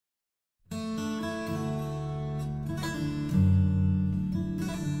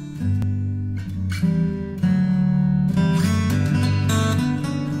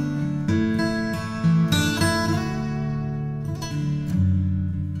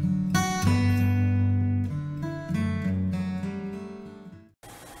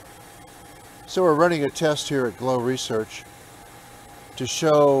So we're running a test here at Glow Research to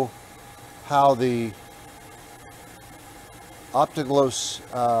show how the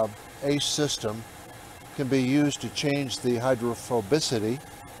OptiGlow ACE system can be used to change the hydrophobicity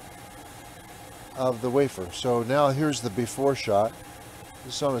of the wafer. So now here's the before shot.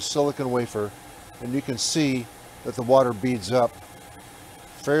 This is on a silicon wafer, and you can see that the water beads up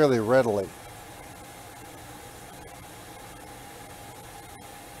fairly readily.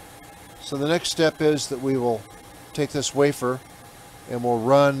 So the next step is that we will take this wafer and we'll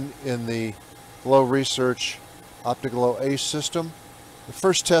run in the Glow Research OptiGlow ACE system. The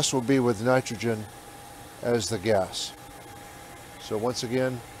first test will be with nitrogen as the gas. So once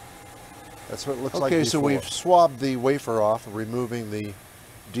again, that's what it looks like before. Okay, so we've swabbed the wafer off, removing the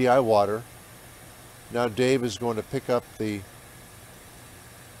DI water. Now Dave is going to pick up the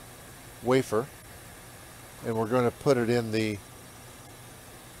wafer and we're going to put it in the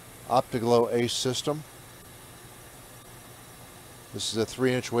OptiGlow ACE system. This is a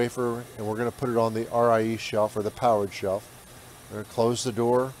 3-inch wafer, and we're going to put it on the RIE shelf, or the powered shelf. We're going to close the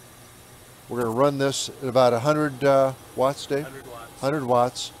door. We're going to run this at about 100 watts, Dave? 100 watts. 100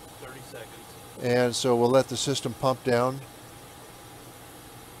 watts. 30 seconds. And so we'll let the system pump down.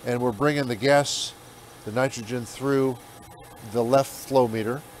 And we're bringing the gas, the nitrogen, through the left flow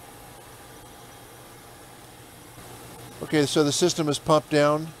meter. Okay, so the system is pumped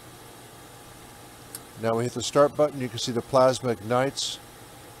down. Now we hit the start button, you can see the plasma ignites.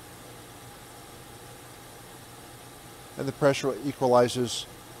 And the pressure equalizes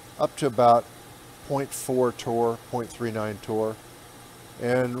up to about 0.4 torr, 0.39 torr.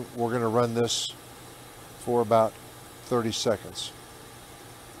 And we're going to run this for about 30 seconds.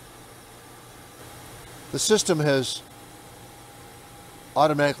 The system has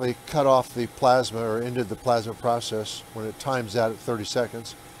automatically cut off the plasma, or ended the plasma process when it times out at 30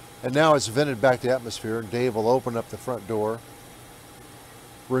 seconds. And now it's vented back to atmosphere, and Dave will open up the front door,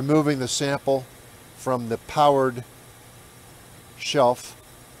 removing the sample from the powered shelf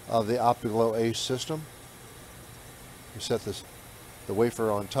of the OptiGlow ACE system. We set the wafer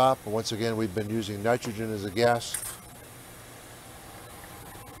on top, and once again we've been using nitrogen as a gas.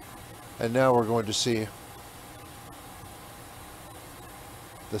 And now we're going to see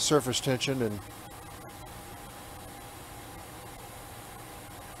the surface tension, and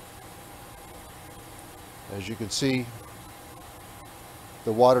as you can see,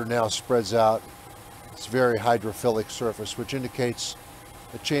 the water now spreads out. It's very hydrophilic surface, which indicates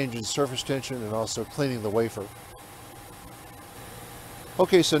a change in surface tension and also cleaning the wafer.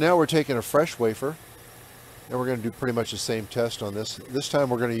 Okay, so now we're taking a fresh wafer and we're going to do pretty much the same test on this. This time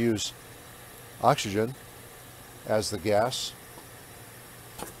we're going to use oxygen as the gas.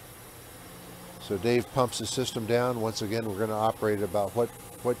 So Dave pumps the system down. Once again, we're going to operate at about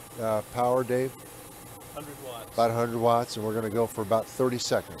what power, Dave? 100 watts. About 100 watts, and we're going to go for about 30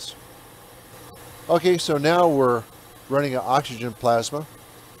 seconds. Okay, so now we're running an oxygen plasma.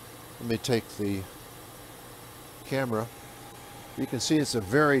 Let me take the camera. You can see it's a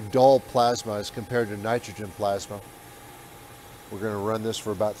very dull plasma as compared to nitrogen plasma. We're going to run this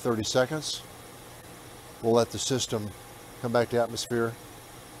for about 30 seconds. We'll let the system come back to atmosphere,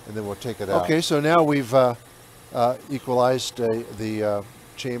 and then we'll take it out. Okay, so now we've equalized the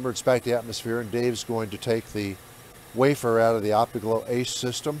chamber. It's back to atmosphere, and Dave's going to take the wafer out of the OptiGlow ACE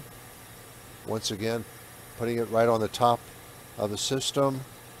system. Once again, putting it right on the top of the system.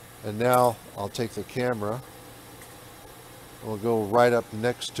 And now I'll take the camera. We'll go right up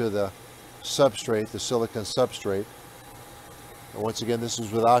next to the substrate, the silicon substrate. And once again, this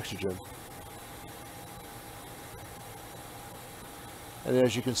is with oxygen. And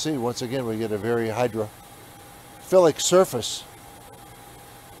as you can see, once again, we get a very hydrophilic surface.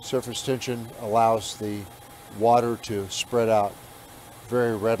 Surface tension allows the water to spread out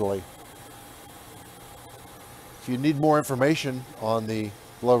very readily. If you need more information on the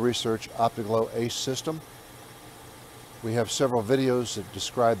Glow Research OptiGlow ACE system, we have several videos that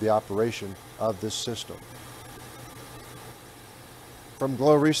describe the operation of this system. From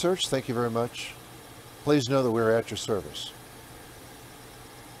Glow Research, thank you very much. Please know that we're at your service.